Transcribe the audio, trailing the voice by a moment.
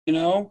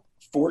14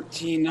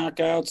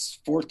 knockouts,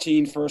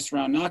 14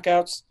 first-round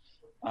knockouts.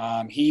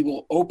 He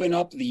will open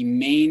up the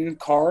main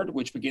card,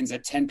 which begins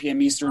at 10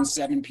 p.m. Eastern,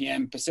 7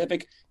 p.m.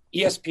 Pacific,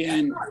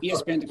 ESPN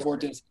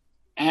Deportes,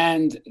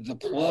 and the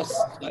Plus,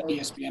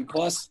 ESPN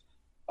Plus,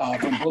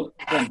 from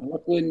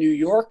Brooklyn, New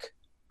York,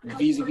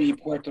 vis-a-vis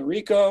Puerto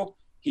Rico.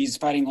 He's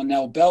fighting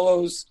Linnell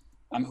Bellows,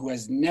 who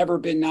has never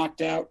been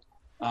knocked out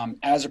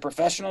as a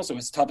professional. So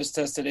his toughest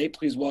test today.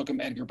 Please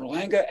welcome Edgar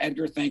Berlanga.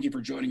 Edgar, thank you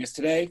for joining us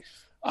today.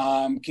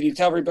 Can you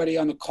tell everybody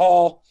on the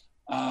call,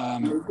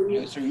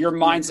 so your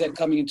mindset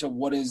coming into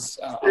what is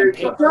on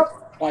paper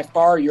by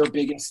far your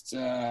biggest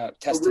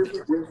test today?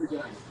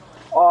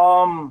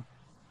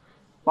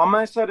 My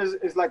mindset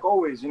is like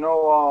always,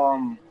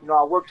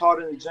 I worked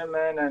hard in the gym,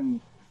 man, and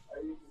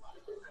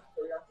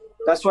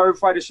that's what every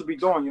fighter should be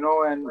doing,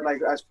 and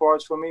like as far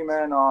as for me,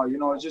 man,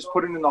 just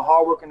putting in the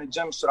hard work in the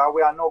gym so that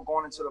way I know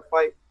going into the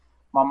fight,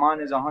 my mind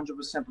is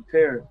 100%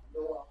 prepared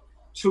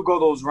to go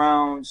those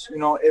rounds,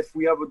 if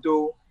we ever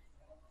do,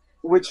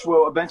 which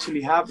will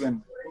eventually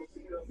happen,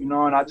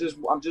 and I've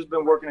just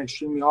been working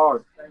extremely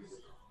hard.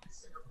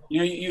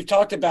 You've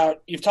talked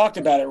about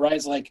it, right?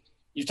 It's like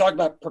you talked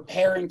about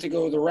preparing to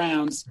go the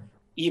rounds,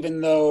 even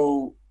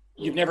though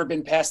you've never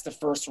been past the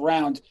first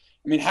round.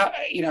 I mean,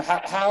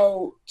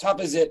 how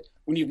tough is it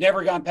when you've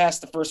never gone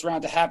past the first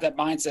round to have that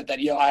mindset that,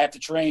 I have to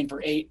train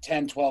for 8,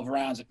 10, 12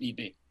 rounds if need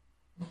be?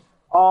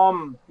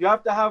 You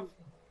have to have,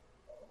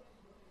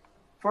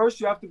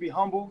 first, you have to be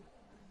humble,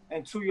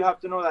 and two, you have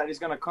to know that it's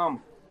going to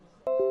come.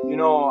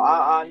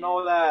 I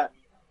know that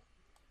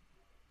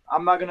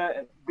I'm not going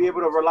to be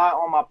able to rely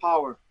on my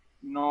power,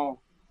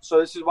 So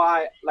this is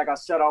why, like I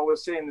said, I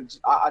always say,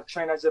 I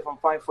train as if I'm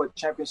fighting for a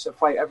championship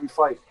fight every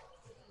fight.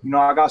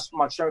 I got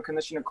my strength and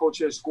conditioning coach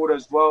here at school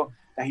as well,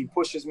 that he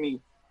pushes me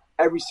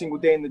every single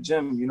day in the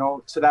gym,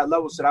 to that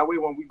level. So that way,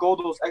 when we go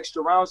those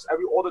extra rounds,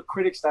 all the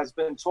critics that's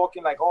been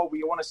talking like, oh,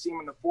 we want to see him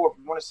in the fourth,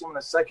 we want to see him in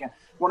the second,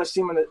 we want to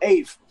see him in the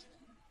eighth,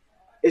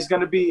 it's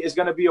gonna be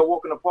a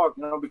walk in the park,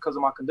 because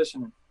of my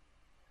conditioning.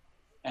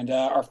 And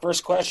our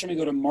first question, we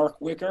go to Mark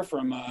Wicker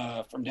from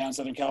down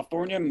Southern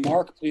California.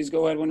 Mark, please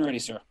go ahead when ready,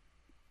 sir.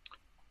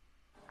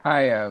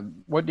 Hi,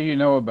 what do you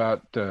know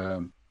about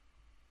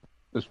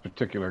this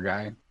particular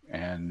guy,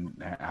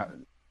 and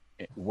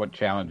what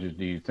challenges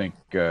do you think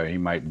he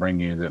might bring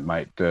you that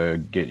might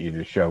get you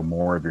to show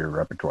more of your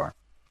repertoire?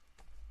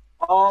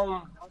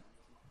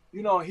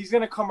 He's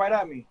gonna come right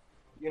at me.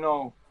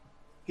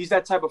 He's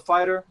that type of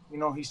fighter.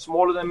 He's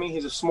smaller than me.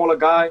 He's a smaller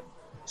guy,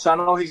 so I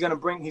know he's gonna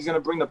bring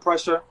the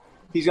pressure.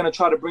 He's gonna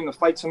try to bring the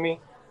fight to me.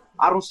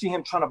 I don't see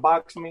him trying to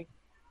box me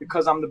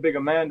because I'm the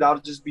bigger man.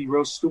 That'll just be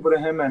real stupid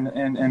of him and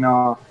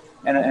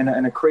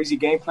a crazy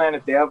game plan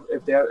if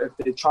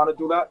they're trying to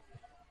do that.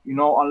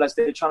 Unless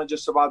they're trying to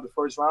just survive the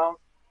first round.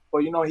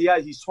 But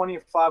he's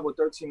 25 with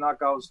 13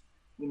 knockouts.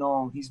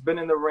 He's been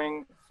in the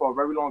ring for a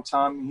very long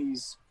time.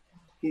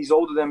 He's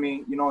older than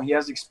me. He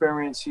has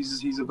experience.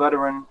 He's a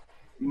veteran.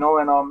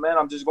 Man,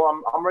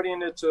 I'm ready in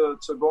there to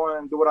go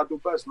and do what I do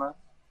best, man.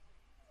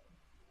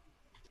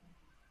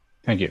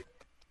 Thank you.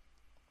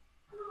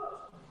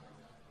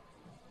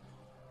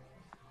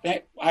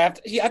 I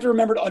have to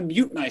remember to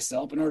unmute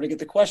myself in order to get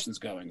the questions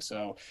going.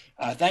 So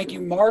thank you,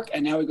 Mark.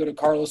 And now we go to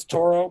Carlos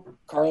Toro.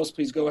 Carlos,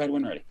 please go ahead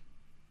when ready.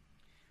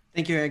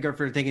 Thank you, Edgar,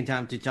 for taking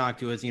time to talk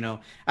to us. I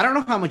don't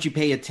know how much you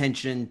pay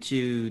attention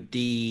to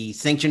the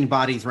sanctioning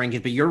bodies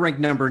rankings, but you're ranked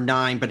number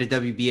 9 by the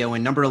WBO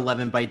and number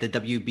 11 by the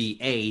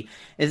WBA.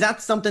 Is that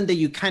something that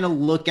you kind of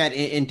look at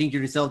and think to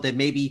yourself that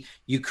maybe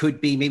you could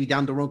be maybe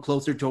down the road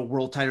closer to a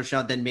world title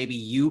shot than maybe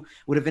you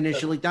would have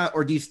initially thought?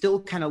 Or do you still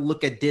kind of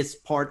look at this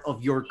part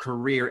of your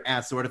career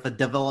as sort of a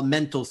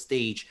developmental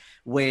stage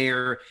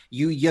where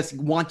you just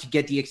want to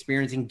get the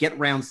experience and get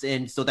rounds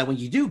in so that when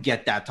you do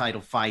get that title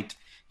fight,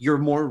 you're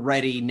more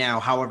ready now,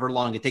 however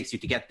long it takes you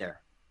to get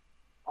there?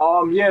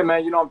 Yeah,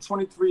 man. I'm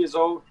 23 years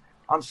old.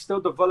 I'm still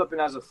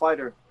developing as a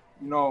fighter.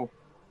 I know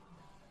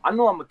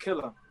I'm a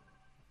killer,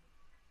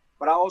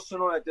 but I also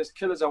know that there's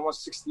killers at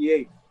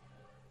 168.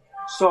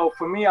 So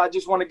for me, I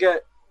just want to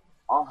get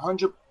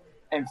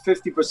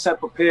 150%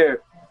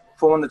 prepared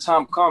for when the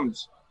time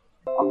comes.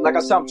 Like I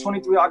said, I'm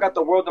 23. I got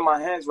the world in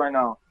my hands right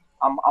now.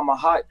 I'm a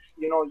hot,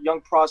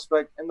 young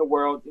prospect in the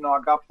world.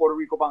 I got Puerto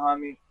Rico behind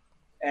me.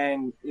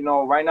 And,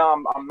 right now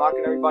I'm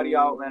knocking everybody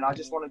out, and I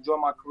just want to enjoy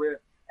my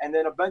career. And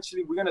then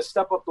eventually we're going to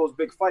step up those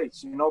big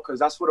fights, because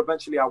that's what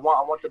eventually I want.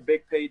 I want the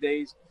big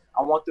paydays.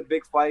 I want the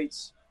big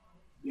fights,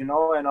 and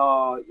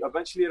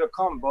eventually it'll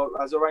come. But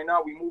as of right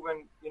now, we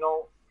moving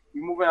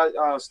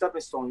at a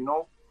stepping stone,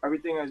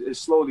 Everything is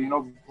slowly,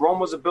 Rome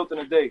wasn't built in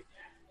a day.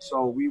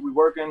 So we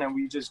working and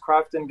we just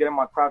crafting, getting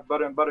my craft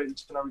better and better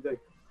each and every day.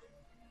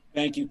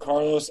 Thank you,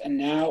 Carlos. And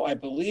now I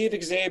believe,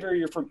 Xavier,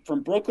 you're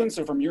from Brooklyn,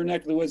 so from your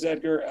neck of the woods,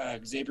 Edgar,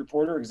 Xavier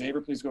Porter. Xavier,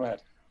 please go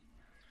ahead.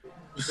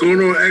 What's going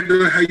on,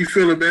 Edgar? How you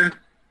feeling, man?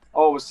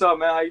 Oh, what's up,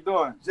 man? How you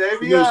doing?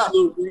 Xavier.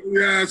 Salute.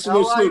 Yeah,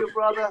 salute, How are you,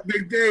 brother?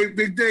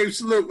 Big Dave,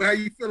 salute. How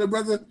you feeling,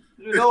 brother?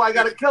 I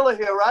got a killer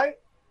here, right?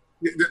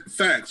 Yeah,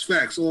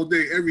 facts, all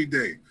day, every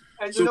day.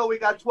 And we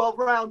got 12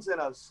 rounds in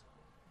us.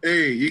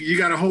 hey, you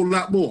got a whole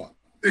lot more.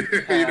 You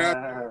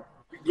know,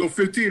 you can go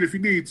 15 if you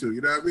need to.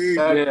 You know what I mean?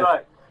 That's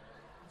right.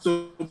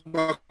 So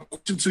my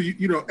question to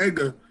you,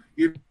 Edgar,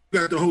 you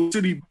got the whole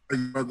city,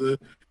 brother.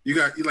 You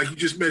got, like you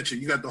just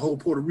mentioned, you got the whole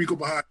Puerto Rico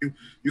behind you.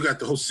 You got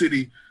the whole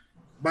city.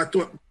 My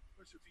question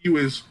to you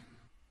is,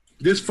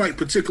 this fight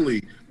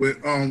particularly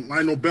with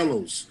Lionel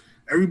Bellows,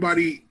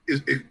 everybody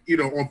is,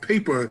 on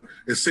paper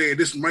is saying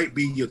this might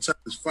be your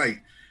toughest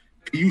fight.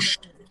 Can you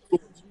share your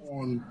thoughts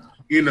on,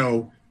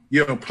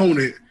 your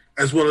opponent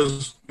as well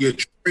as your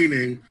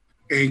training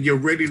and your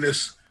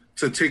readiness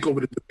to take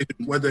over the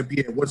division, whether it be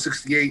at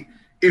 168,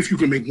 if you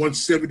can make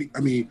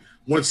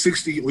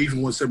 160 or even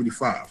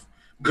 175?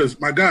 Because,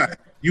 my God,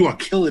 you are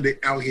killing it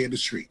out here in the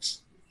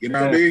streets. You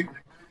know what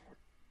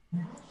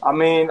I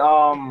mean?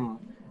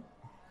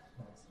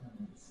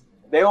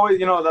 They always,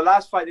 the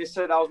last fight they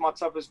said that was my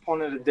toughest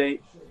opponent to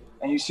date,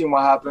 and you seen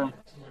what happened.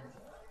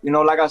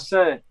 Like I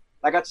said,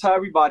 like I tell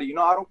everybody,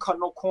 I don't cut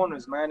no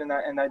corners, man, in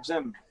that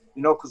gym.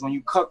 Because when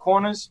you cut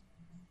corners,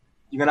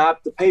 you're gonna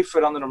have to pay for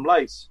it under them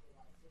lights.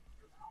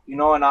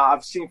 And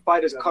I've seen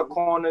fighters cut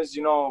corners.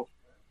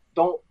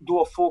 Don't do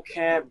a full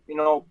camp.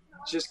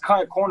 Just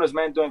cut corners,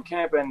 man, during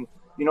camp, and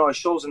it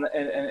shows in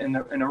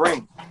the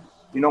ring.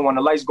 When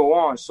the lights go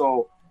on.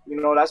 So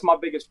that's my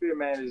biggest fear,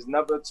 man, is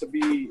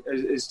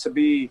to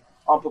be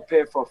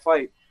unprepared for a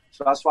fight.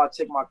 So that's why I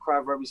take my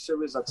craft very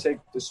serious. I take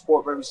the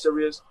sport very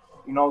serious.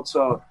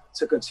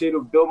 To continue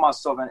to build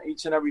myself. And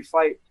each and every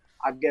fight,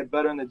 I get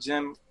better in the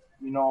gym.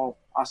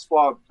 I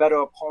spar better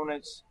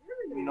opponents.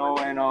 And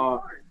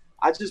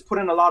I just put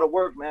in a lot of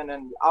work, man.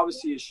 And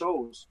obviously it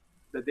shows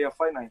the day of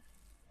fight night.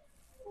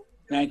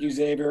 Thank you,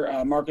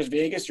 Xavier. Marcus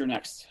Vegas, you're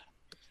next.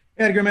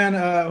 Edgar, man,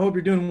 I hope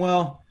you're doing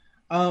well.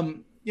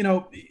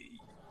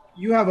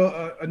 You have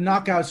a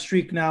knockout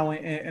streak now,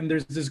 and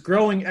there's this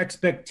growing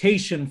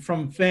expectation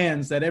from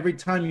fans that every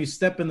time you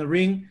step in the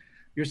ring,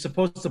 you're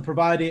supposed to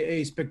provide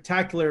a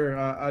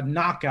spectacular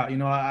knockout.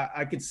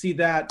 I could see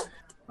that.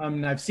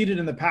 I've seen it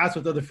in the past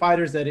with other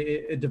fighters that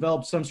it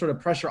develops some sort of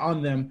pressure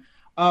on them.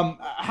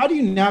 How do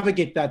you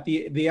navigate that,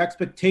 the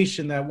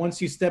expectation that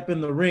once you step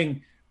in the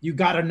ring, you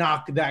got to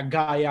knock that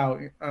guy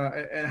out?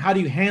 And how do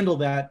you handle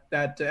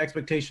that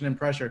expectation and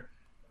pressure?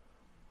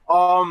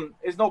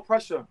 There's no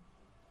pressure.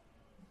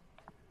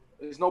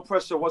 There's no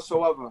pressure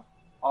whatsoever.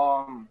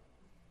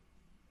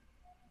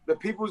 The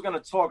people who's going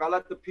to talk, I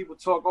let the people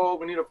talk. Oh,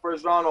 we need a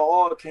first round,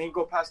 or can he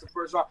go past the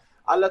first round?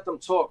 I let them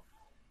talk.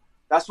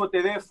 That's what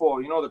they're there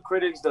for. The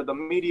critics, the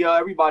media,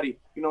 everybody.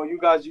 You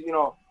guys,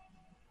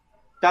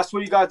 that's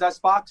what you guys, that's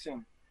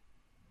boxing.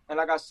 And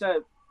like I said,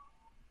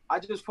 I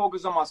just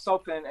focus on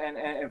myself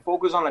and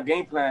focus on the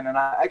game plan, and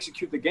I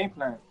execute the game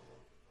plan.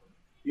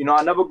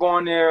 I never go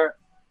in there.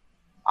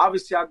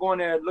 Obviously, I go in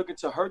there looking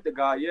to hurt the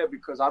guy,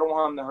 because I don't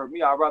want him to hurt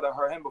me. I'd rather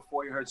hurt him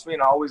before he hurts me.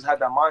 And I always had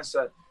that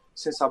mindset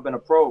since I've been a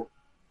pro.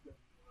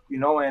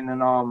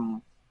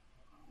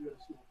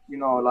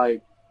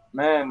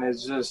 Man,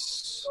 it's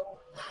just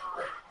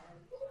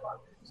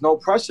there's no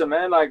pressure,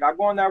 man. Like, I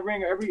go in that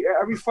ring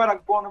every fight. I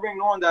go in the ring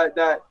knowing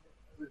that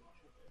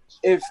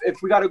if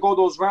we got to go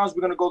those rounds,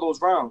 we're gonna go those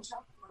rounds.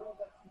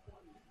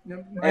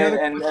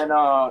 And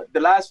the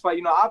last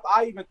fight,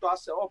 I even thought, I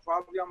said,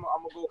 probably I'm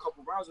gonna go a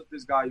couple rounds with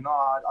this guy.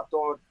 I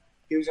thought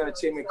he was gonna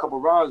take me a couple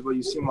rounds, but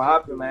you see what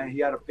happened, man. He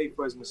had to pay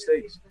for his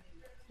mistakes.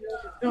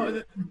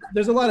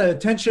 There's a lot of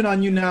attention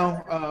on you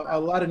now, a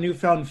lot of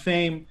newfound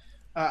fame.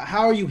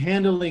 How are you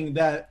handling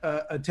that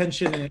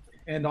attention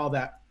and all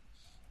that?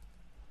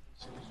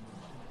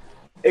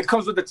 It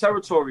comes with the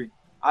territory.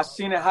 I've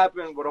seen it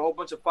happen with a whole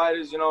bunch of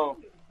fighters,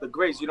 the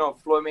greats,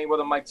 Floyd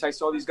Mayweather, Mike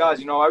Tyson, all these guys.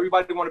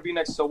 Everybody want to be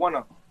next to a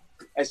winner,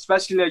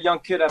 especially a young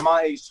kid at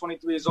my age,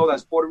 23 years old,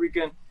 that's Puerto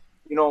Rican,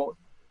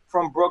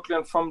 from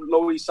Brooklyn, from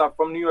Lower East Side,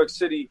 from New York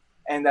City,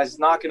 and that's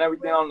knocking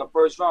everything out in the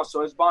first round.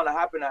 So it's bound to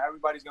happen that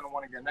everybody's going to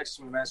want to get next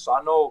to me, man. So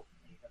I know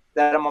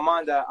that in my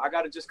mind that I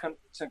got to just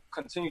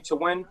continue to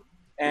win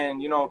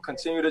and,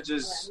 continue to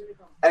just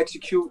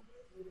execute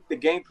the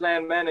game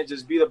plan, man, and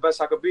just be the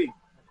best I could be.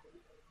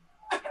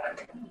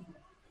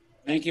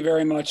 Thank you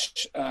very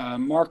much,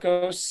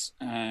 Marcos.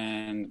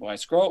 And while I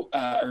scroll,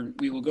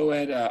 we will go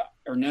ahead,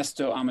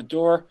 Ernesto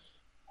Amador.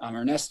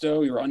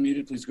 Ernesto, you're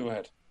unmuted. Please go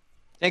ahead.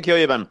 Thank you,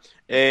 Ivan.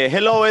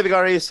 Hello,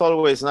 Edgar. It's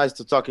always nice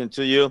to talking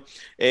to you.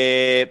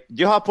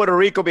 You have Puerto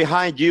Rico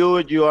behind you.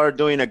 You are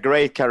doing a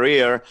great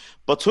career.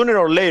 But sooner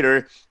or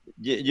later,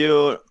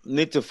 you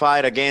need to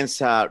fight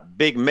against a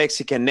big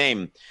Mexican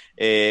name.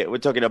 We're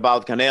talking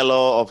about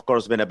Canelo, of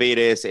course,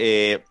 Benavides.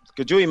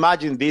 Could you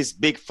imagine these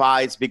big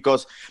fights?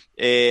 Because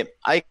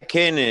I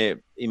can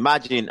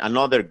imagine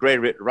another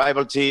great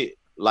rivalry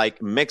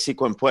like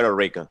Mexico and Puerto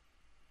Rico.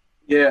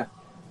 Yeah.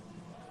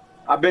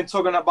 I've been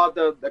talking about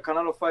the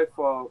Canelo fight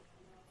for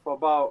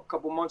about a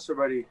couple months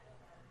already.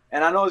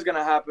 And I know it's going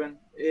to happen.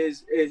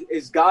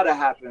 It's got to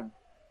happen.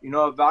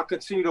 If I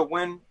continue to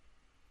win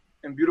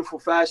in beautiful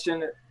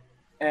fashion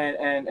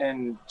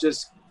and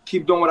just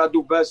keep doing what I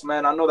do best,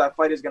 man, I know that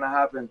fight is going to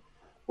happen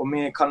with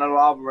me and Canelo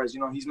Alvarez.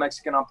 He's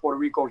Mexican, I'm Puerto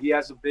Rico. He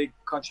has a big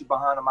country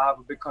behind him. I have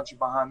a big country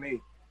behind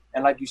me.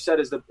 and like you said,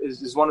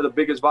 is one of the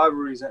biggest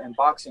rivalries in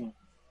boxing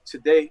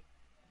today.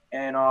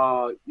 And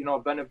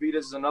Benavidez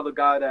is another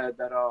guy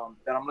that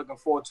I'm looking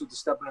forward to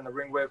stepping in the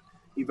ring with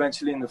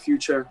eventually in the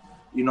future.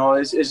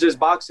 It's just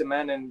boxing,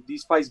 man, and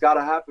these fights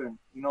gotta happen.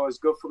 It's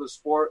good for the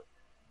sport.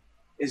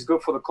 It's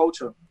good for the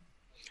culture.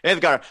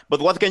 Edgar,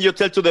 but what can you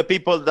tell to the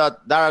people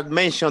that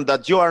mentioned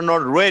that you are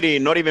not ready,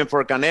 not even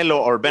for Canelo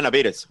or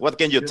Benavidez? What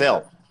can you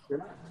tell?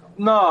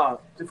 No,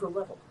 different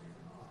level.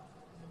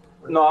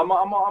 No,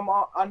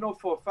 I know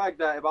for a fact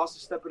that if I was to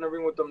step in the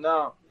ring with them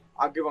now,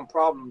 I'd give them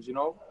problems,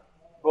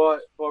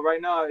 But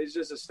right now, it's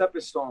just a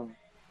stepping stone.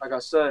 Like I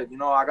said,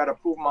 I got to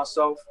prove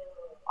myself.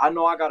 I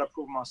know I got to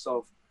prove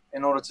myself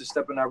in order to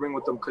step in that ring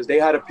with them because they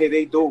had to pay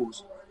their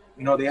dues.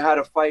 They had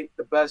to fight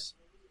the best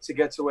to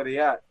get to where they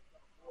at.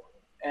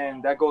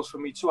 And that goes for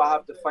me, too. I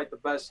have to fight the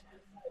best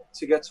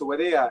to get to where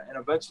they at. And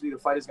eventually, the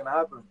fight is going to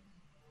happen.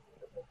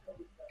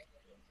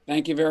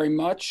 Thank you very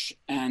much.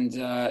 And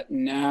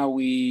now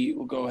we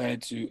will go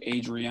ahead to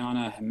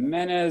Adriana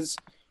Jimenez.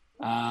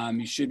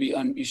 You should be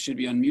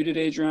unmuted,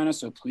 Adriana,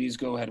 so please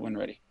go ahead when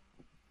ready.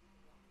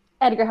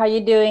 Edgar, how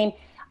you doing?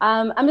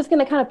 I'm just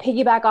going to kind of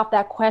piggyback off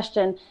that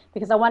question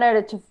because I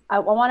wanted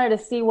to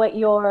see what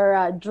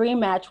your dream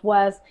match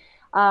was,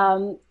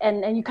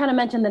 and you kind of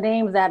mentioned the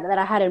names that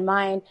I had in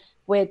mind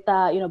with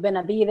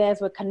Benavidez,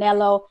 with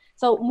Canelo.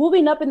 So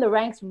moving up in the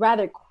ranks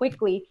rather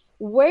quickly,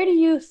 where do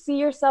you see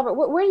yourself, or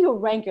where do you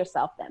rank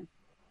yourself then?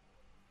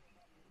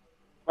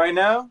 Right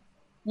now?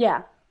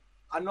 Yeah.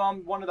 I know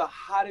I'm one of the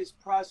hottest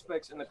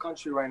prospects in the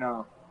country right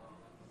now.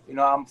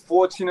 I'm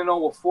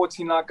 14-0 with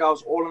 14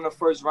 knockouts, all in the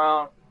first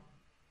round.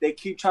 They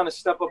keep trying to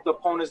step up the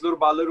opponents little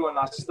by little, and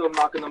I'm still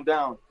knocking them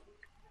down.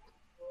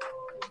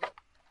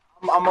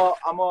 I'm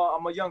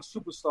a young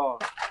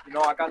superstar.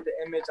 I got the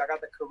image, I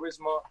got the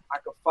charisma, I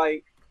can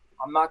fight.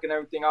 I'm knocking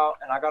everything out,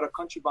 and I got a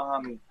country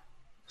behind me.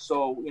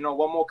 So,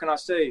 what more can I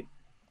say?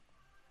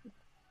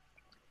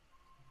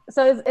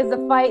 So is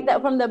the fight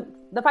that from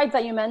the fights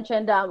that you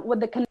mentioned with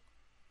the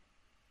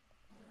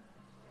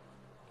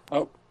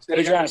Oh,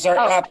 Adriana, sorry.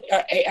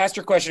 Ask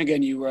your question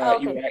again. You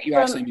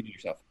actually muted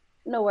yourself.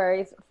 No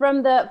worries.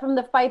 From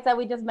the fights that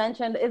we just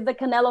mentioned, is the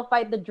Canelo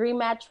fight the dream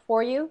match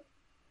for you?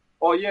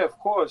 Oh yeah, of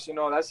course.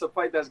 That's a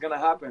fight that's gonna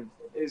happen.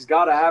 It's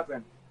gotta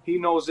happen. He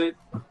knows it.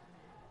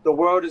 The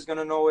world is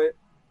gonna know it.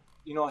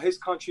 His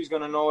country's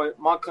gonna know it.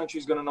 My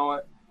country's gonna know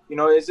it.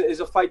 It's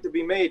a fight to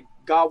be made.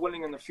 God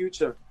willing, in the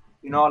future.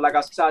 Like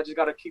I said, I just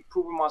gotta keep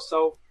proving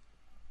myself,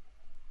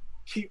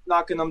 keep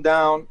knocking them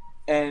down.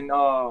 And,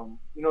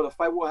 the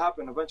fight will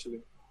happen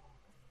eventually.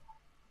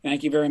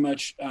 Thank you very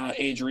much,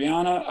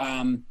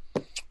 Adriana.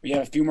 We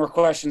have a few more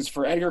questions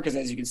for Edgar because,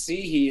 as you can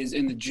see, he is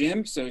in the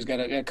gym. So he's got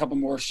a couple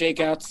more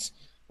shakeouts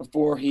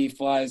before he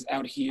flies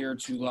out here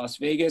to Las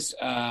Vegas.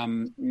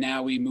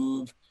 Now we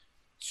move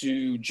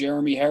to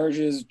Jeremy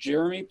Herridges.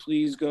 Jeremy,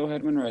 please go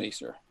ahead when ready,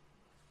 sir.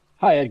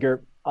 Hi,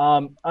 Edgar.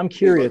 I'm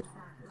curious.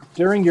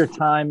 During your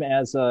time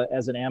as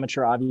an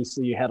amateur,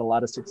 obviously you had a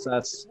lot of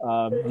success,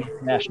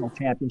 national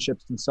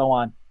championships and so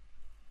on.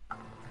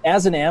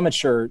 As an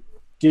amateur,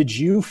 did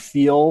you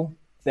feel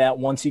that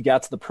once you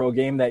got to the pro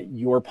game that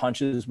your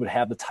punches would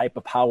have the type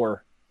of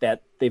power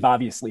that they've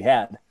obviously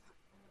had?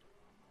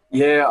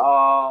 Yeah,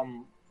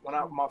 when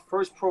my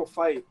first pro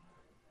fight,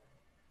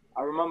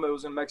 I remember it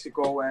was in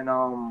Mexico, and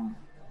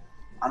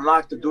I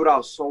knocked the dude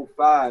out so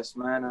fast,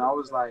 man, and I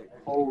was like,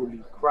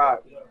 holy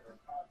crap.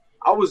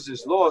 I was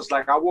just lost.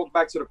 Like, I walked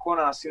back to the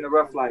corner and I seen the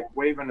ref, like,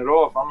 waving it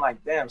off. I'm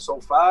like, damn, so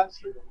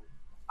fast?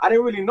 I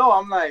didn't really know.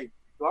 I'm like,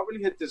 do I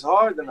really hit this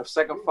hard? Then the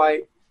second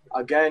fight,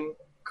 again,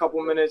 a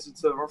couple minutes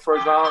into the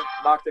first round,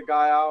 knocked the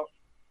guy out.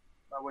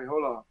 I'm like, wait,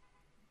 hold on.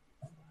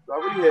 Do I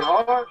really hit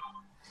hard?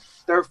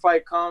 Third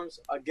fight comes,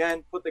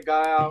 again, put the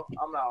guy out.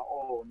 I'm like,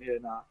 oh, yeah,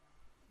 nah.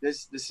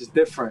 This is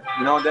different.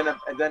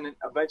 And then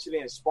eventually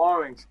in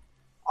sparring,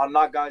 I'll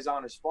knock guys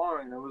out in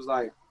sparring. It was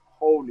like,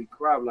 holy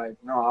crap, like,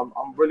 no,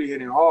 I'm really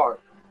hitting hard.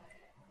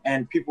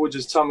 And people would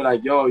just tell me,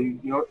 like, yo,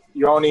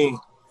 you're only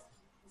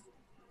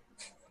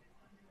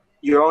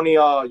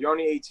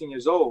 18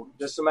 years old.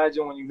 Just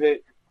imagine when you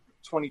hit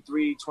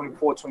 23,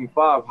 24,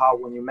 25, how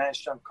when your man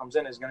strength comes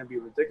in, it's going to be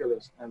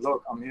ridiculous. And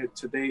look, I'm here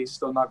today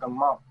still knocking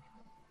them out.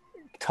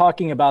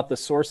 Talking about the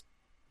source.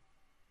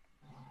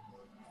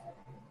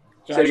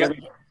 Sorry,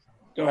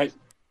 go ahead.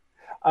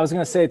 I was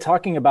going to say,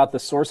 talking about the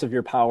source of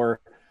your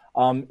power,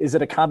 is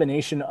it a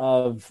combination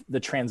of the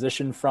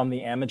transition from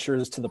the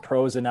amateurs to the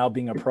pros and now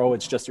being a pro,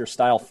 it's just your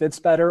style fits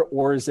better?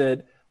 Or is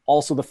it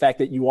also the fact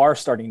that you are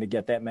starting to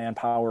get that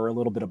manpower, a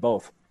little bit of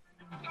both?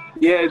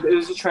 Yeah, it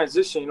was a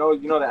transition.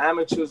 The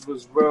amateurs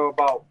was real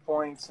about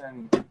points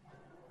and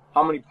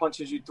how many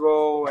punches you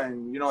throw.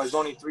 And, it's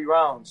only 3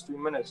 rounds, 3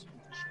 minutes.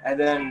 And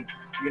then,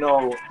 you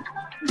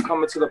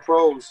come into the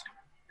pros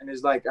and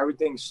it's like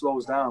everything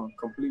slows down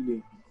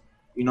completely.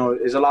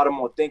 There's a lot of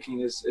more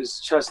thinking.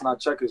 It's chess, not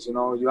checkers.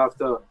 You have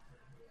to.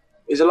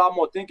 There's a lot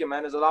more thinking,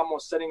 man. There's a lot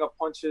more setting up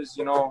punches.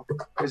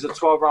 It's a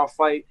 12-round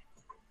fight.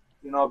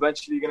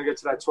 Eventually you're gonna get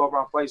to that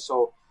 12-round fight.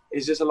 So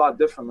it's just a lot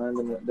different, man,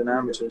 than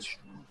amateurs.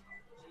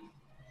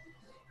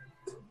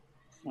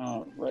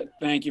 Right.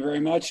 Thank you very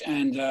much.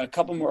 And a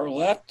couple more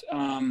left.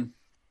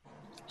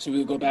 So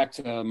we'll go back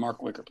to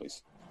Mark Wicker,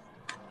 please.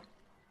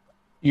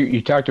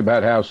 You talked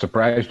about how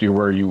surprised you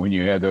were when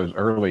you had those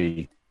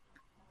early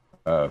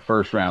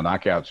first round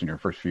knockouts in your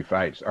first few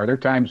fights. Are there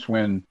times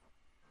when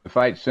the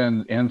fights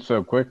end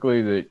so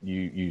quickly that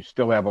you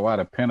still have a lot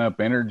of pent up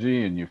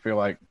energy and you feel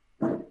like,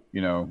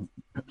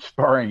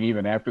 sparring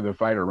even after the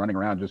fight or running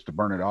around just to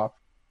burn it off?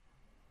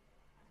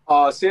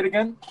 Say it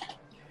again.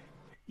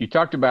 You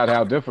talked about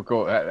how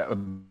difficult,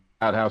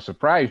 about how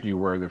surprised you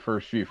were the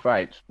first few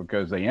fights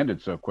because they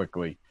ended so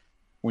quickly.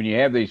 When you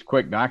have these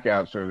quick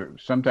knockouts, or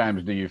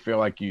sometimes do you feel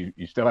like you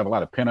still have a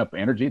lot of pent up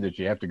energy that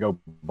you have to go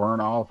burn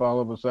off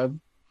all of a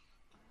sudden?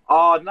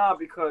 Nah,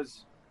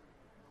 because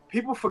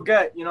people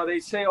forget. They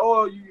say,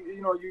 "Oh,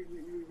 you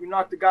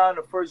knocked the guy in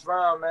the first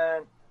round,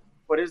 man,"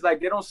 but it's like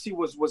they don't see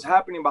what's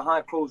happening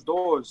behind closed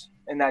doors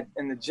in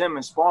the gym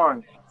and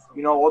sparring.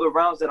 All the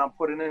rounds that I'm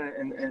putting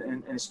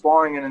in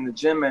sparring and in the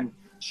gym and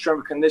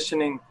strength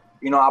conditioning.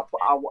 I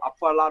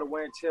put a lot of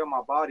wear and tear on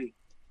my body.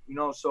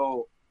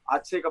 So I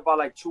take about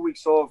like 2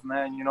 weeks off,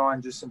 man.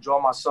 And just enjoy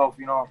myself.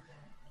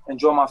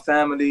 Enjoy my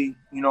family.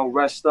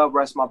 Rest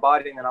my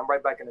body, and then I'm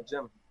right back in the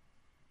gym.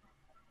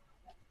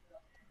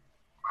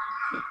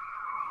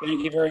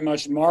 Thank you very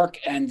much, Mark.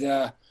 And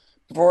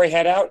before we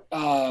head out,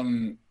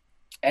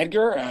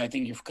 Edgar, I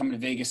think you're coming to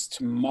Vegas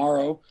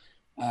tomorrow.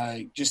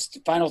 Just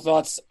final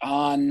thoughts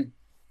on,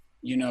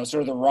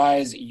 sort of the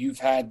rise you've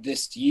had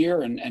this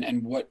year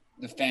and what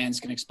the fans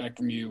can expect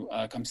from you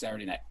come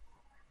Saturday night.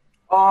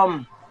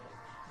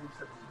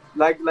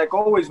 Like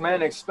always,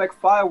 man, expect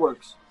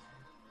fireworks.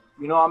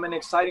 I'm an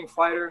exciting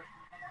fighter.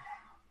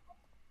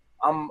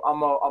 I'm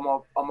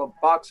a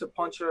boxer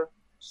puncher.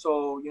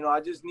 So,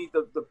 I just need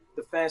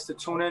the fans to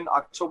tune in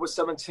October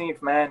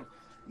 17th, man.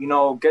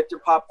 Get your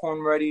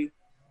popcorn ready.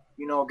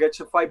 Get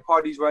your fight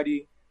parties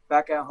ready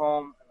back at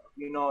home.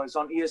 It's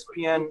on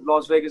ESPN,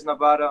 Las Vegas,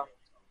 Nevada,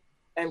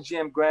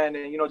 MGM Grand.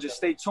 And, just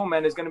stay tuned,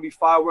 man. There's going to be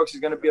fireworks.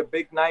 It's going to be a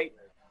big night,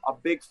 a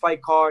big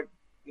fight card,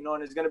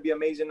 and it's going to be an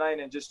amazing night.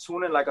 And just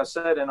tune in, like I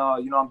said. And,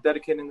 I'm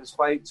dedicating this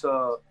fight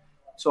to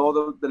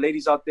all the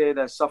ladies out there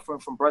that are suffering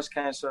from breast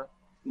cancer.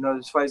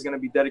 This fight is going to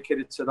be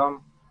dedicated to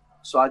them.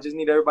 So I just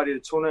need everybody to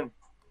tune in.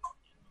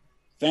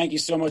 Thank you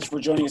so much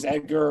for joining us,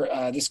 Edgar.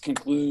 This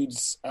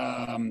concludes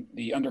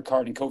the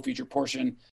undercard and co-feature portion